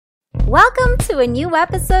Welcome to a new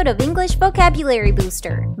episode of English Vocabulary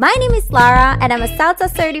Booster. My name is Lara and I'm a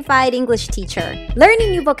SALSA certified English teacher.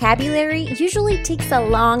 Learning new vocabulary usually takes a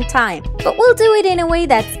long time, but we'll do it in a way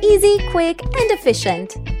that's easy, quick, and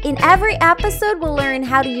efficient. In every episode, we'll learn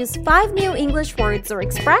how to use 5 new English words or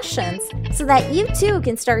expressions so that you too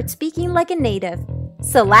can start speaking like a native.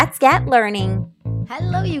 So let's get learning.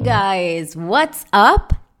 Hello, you guys. What's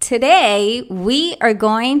up? Today, we are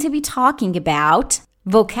going to be talking about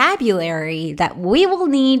vocabulary that we will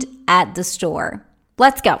need at the store.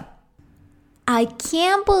 Let's go. I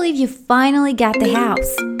can't believe you finally got the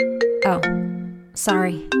house. Oh,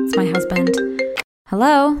 sorry. It's my husband.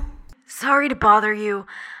 Hello? Sorry to bother you.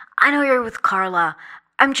 I know you're with Carla.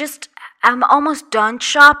 I'm almost done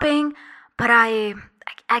shopping, but I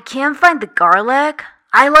can't find the garlic.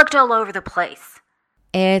 I looked all over the place.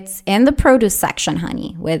 It's in the produce section,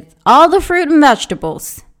 honey, with all the fruit and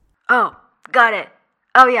vegetables. Oh, got it.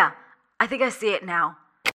 Oh yeah, I think I see it now.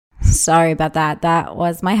 Sorry about that. That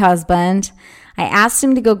was my husband. I asked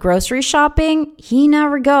him to go grocery shopping. He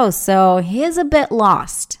never goes, so he's a bit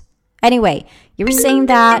lost. Anyway, you were saying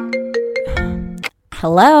that...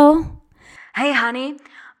 Hello? Hey, honey.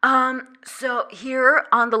 So here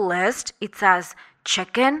on the list, it says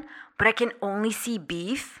chicken, but I can only see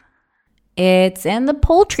beef. It's in the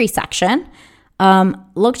poultry section.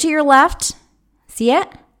 Look to your left. See it?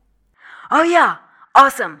 Oh yeah.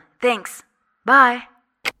 Awesome. Thanks. Bye.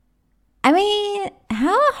 I mean,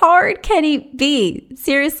 how hard can it be?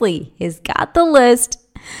 Seriously, he's got the list.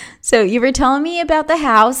 So you were telling me about the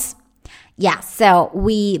house. Yeah, so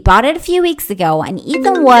we bought it a few weeks ago and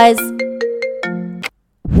Ethan was...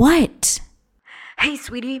 What? Hey,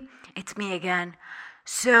 sweetie. It's me again.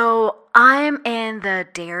 So I'm in the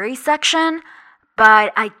dairy section,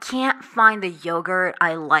 but I can't find the yogurt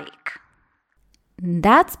I like.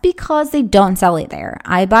 That's because they don't sell it there.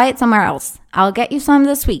 I buy it somewhere else. I'll get you some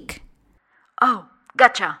this week. Oh,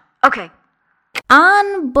 gotcha. Okay.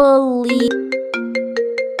 Unbelievable.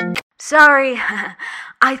 Sorry.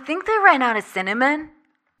 I think they ran out of cinnamon.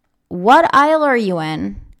 What aisle are you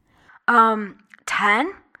in? 10?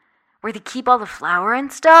 Where they keep all the flour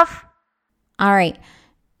and stuff? All right.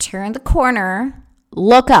 Turn the corner.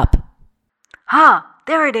 Look up.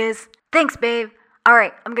 There it is. Thanks, babe. All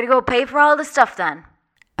right, I'm going to go pay for all the stuff then.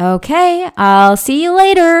 Okay, I'll see you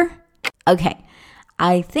later. Okay,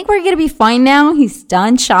 I think we're going to be fine now. He's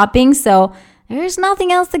done shopping, so there's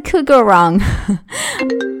nothing else that could go wrong.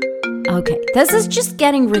 Okay, this is just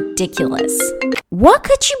getting ridiculous. What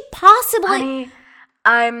could you possibly... Honey,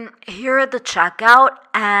 I'm here at the checkout,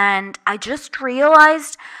 and I just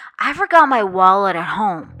realized I forgot my wallet at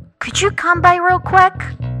home. Could you come by real quick?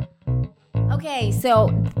 Okay, so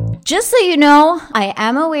just so you know, I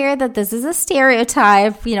am aware that this is a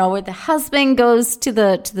stereotype, where the husband goes to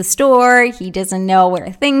the store, he doesn't know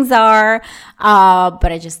where things are,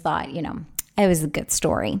 but I just thought, it was a good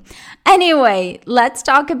story. Anyway, let's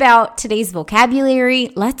talk about today's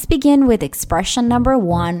vocabulary. Let's begin with expression number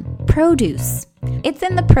 1, produce. It's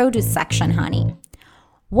in the produce section, honey.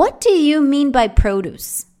 What do you mean by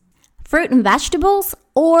produce? Fruit and vegetables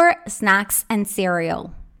or snacks and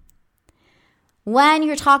cereal? When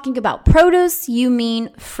you're talking about produce, you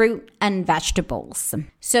mean fruit and vegetables.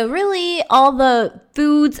 So really, all the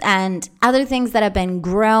foods and other things that have been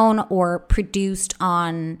grown or produced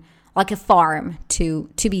on like a farm to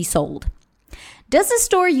be sold. Does the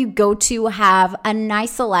store you go to have a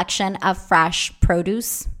nice selection of fresh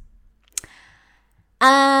produce?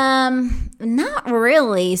 Not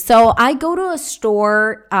really. So I go to a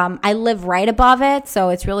store, I live right above it, so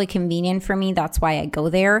it's really convenient for me. That's why I go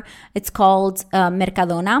there. It's called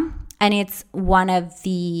Mercadona, and it's one of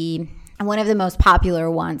the most popular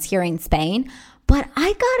ones here in Spain. But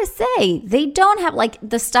I gotta say, they don't have,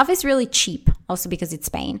 the stuff is really cheap, also because it's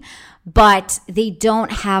Spain, but they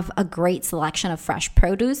don't have a great selection of fresh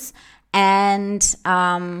produce. And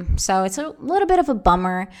so it's a little bit of a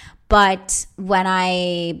bummer. But when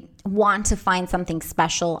I want to find something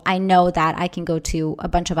special, I know that I can go to a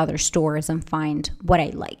bunch of other stores and find what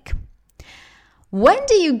I like. When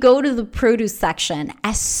do you go to the produce section?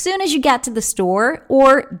 As soon as you get to the store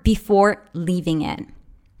or before leaving it?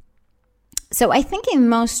 So I think in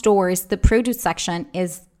most stores, the produce section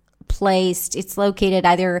is it's located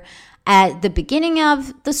either at the beginning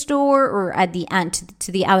of the store or at the end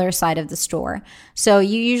to the other side of the store. So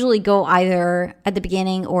you usually go either at the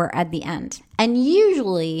beginning or at the end. And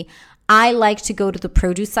usually I like to go to the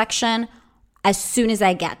produce section as soon as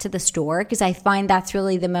I get to the store because I find that's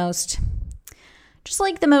really the most,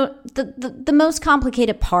 the most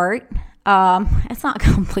complicated part. It's not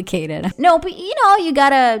complicated. No, but you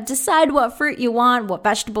gotta decide what fruit you want, what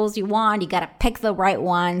vegetables you want. You gotta pick the right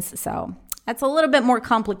ones. So that's a little bit more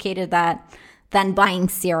complicated than buying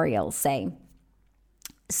cereal, say.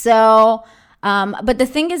 So, but the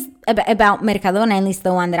thing is about Mercadona, at least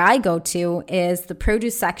the one that I go to, is the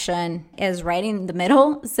produce section is right in the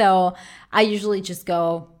middle. So I usually just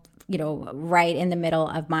go, right in the middle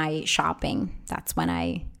of my shopping. That's when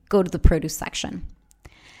I go to the produce section.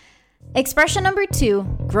 Expression number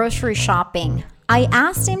 2, grocery shopping. I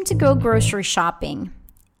asked him to go grocery shopping.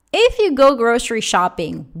 If you go grocery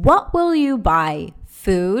shopping, what will you buy?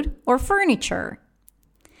 Food or furniture?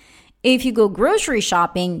 If you go grocery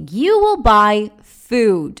shopping, you will buy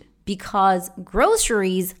food because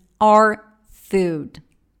groceries are food.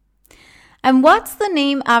 And what's the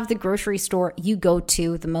name of the grocery store you go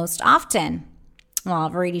to the most often? Well,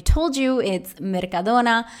 I've already told you it's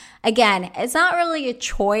Mercadona. Again, it's not really a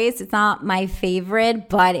choice. It's not my favorite,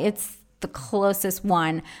 but it's the closest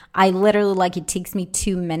one. I literally, it takes me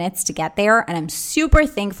 2 minutes to get there, and I'm super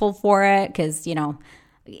thankful for it because,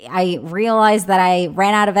 I realized that I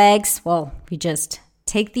ran out of eggs. Well, you just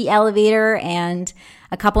take the elevator and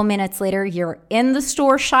a couple minutes later, you're in the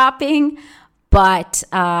store shopping. But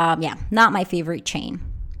not my favorite chain.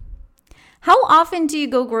 How often do you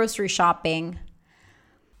go grocery shopping?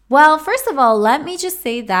 Well, first of all, let me just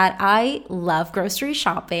say that I love grocery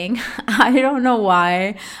shopping. I don't know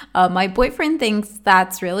why. My boyfriend thinks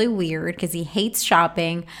that's really weird because he hates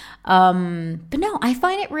shopping. But no, I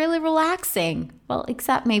find it really relaxing. Well,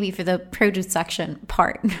 except maybe for the produce section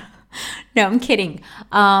part. No, I'm kidding.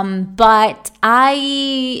 But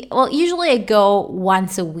usually I go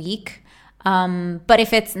once a week. But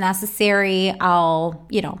if it's necessary, I'll,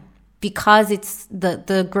 because it's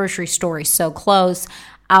the grocery store is so close,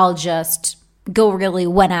 I'll just go really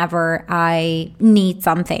whenever I need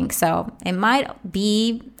something. So it might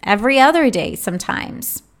be every other day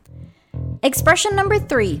sometimes. Expression number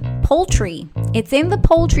 3, poultry. It's in the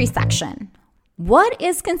poultry section. What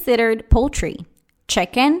is considered poultry?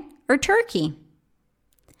 Chicken or turkey?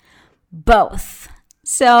 Both.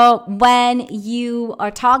 So when you are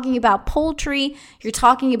talking about poultry, you're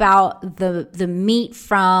talking about the meat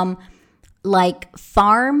from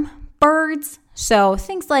farm birds. So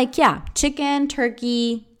things like, chicken,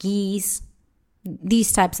 turkey, geese,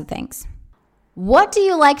 these types of things. What do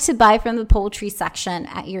you like to buy from the poultry section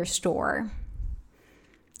at your store?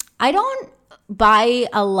 I don't buy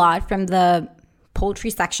a lot from the poultry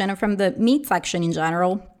section or from the meat section in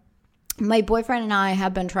general. My boyfriend and I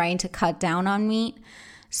have been trying to cut down on meat.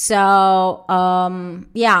 So,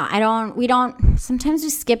 sometimes we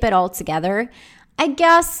skip it altogether. I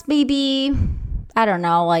guess maybe, I don't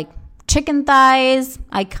know, chicken thighs,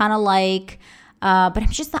 I kind of like, but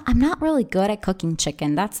I'm not really good at cooking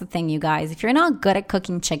chicken. That's the thing, you guys. If you're not good at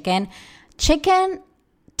cooking chicken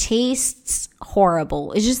tastes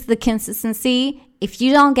horrible. It's just the consistency. If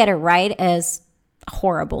you don't get it right, is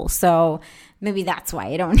horrible. So maybe that's why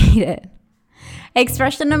I don't eat it.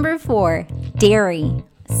 Expression number 4, dairy.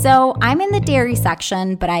 So I'm in the dairy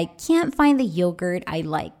section, but I can't find the yogurt I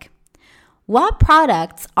like. What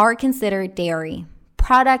products are considered dairy?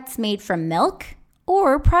 Products made from milk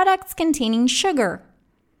or products containing sugar?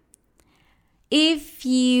 If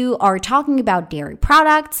you are talking about dairy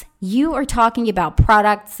products, you are talking about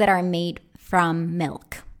products that are made from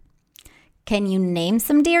milk. Can you name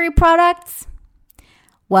some dairy products?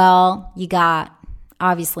 Well, you got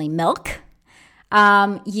obviously milk.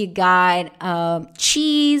 You got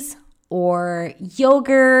cheese or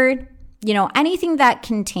yogurt, anything that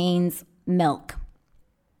contains milk.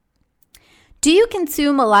 Do you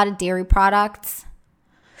consume a lot of dairy products?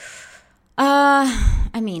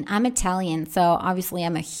 I'm Italian, so obviously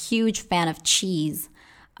I'm a huge fan of cheese.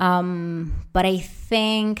 But I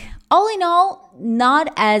think, all in all,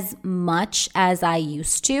 not as much as I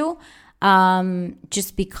used to,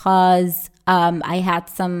 just because I had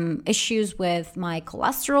some issues with my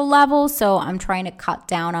cholesterol level, so I'm trying to cut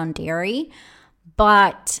down on dairy.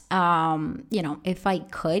 But, if I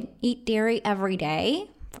could eat dairy every day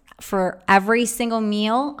for every single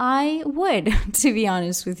meal, I would, to be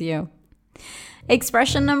honest with you.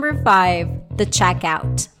 Expression number 5, the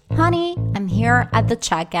checkout. Honey, I'm here at the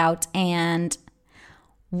checkout, and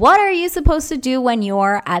what are you supposed to do when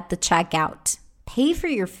you're at the checkout? Pay for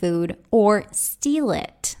your food or steal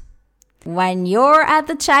it? When you're at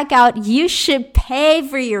the checkout, you should pay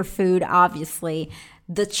for your food, obviously.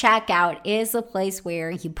 The checkout is a place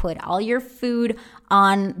where you put all your food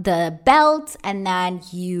on the belt and then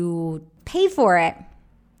you pay for it.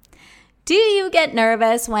 Do you get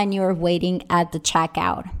nervous when you're waiting at the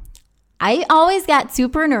checkout? I always get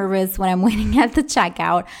super nervous when I'm waiting at the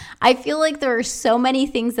checkout. I feel like there are so many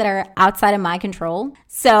things that are outside of my control.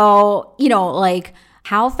 So, like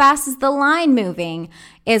how fast is the line moving?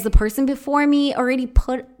 Is the person before me already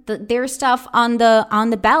put their stuff on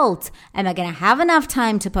the belt? Am I going to have enough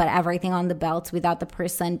time to put everything on the belt without the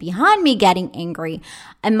person behind me getting angry?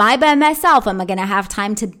 Am I by myself? Am I going to have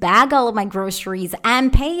time to bag all of my groceries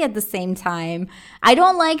and pay at the same time? I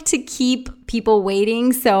don't like to keep people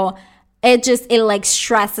waiting, so it like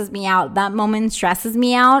stresses me out. That moment stresses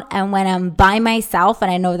me out. And when I'm by myself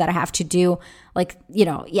and I know that I have to do you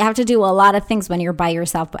have to do a lot of things when you're by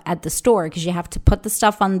yourself at the store, because you have to put the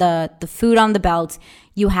stuff on the food on the belt.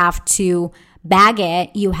 You have to bag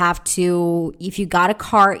it. You have to, if you got a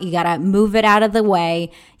cart, you got to move it out of the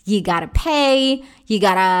way. You got to pay. You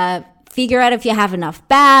got to figure out if you have enough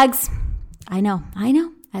bags. I know.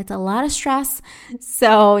 It's a lot of stress.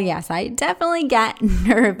 So yes, I definitely get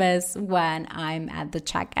nervous when I'm at the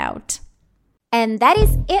checkout. And that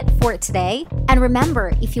is it for today. And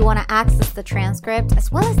remember, if you want to access the transcript as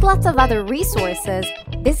well as lots of other resources,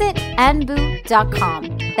 visit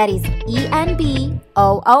enboo.com. That is ENBOOO.com.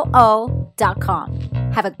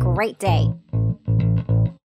 Have a great day.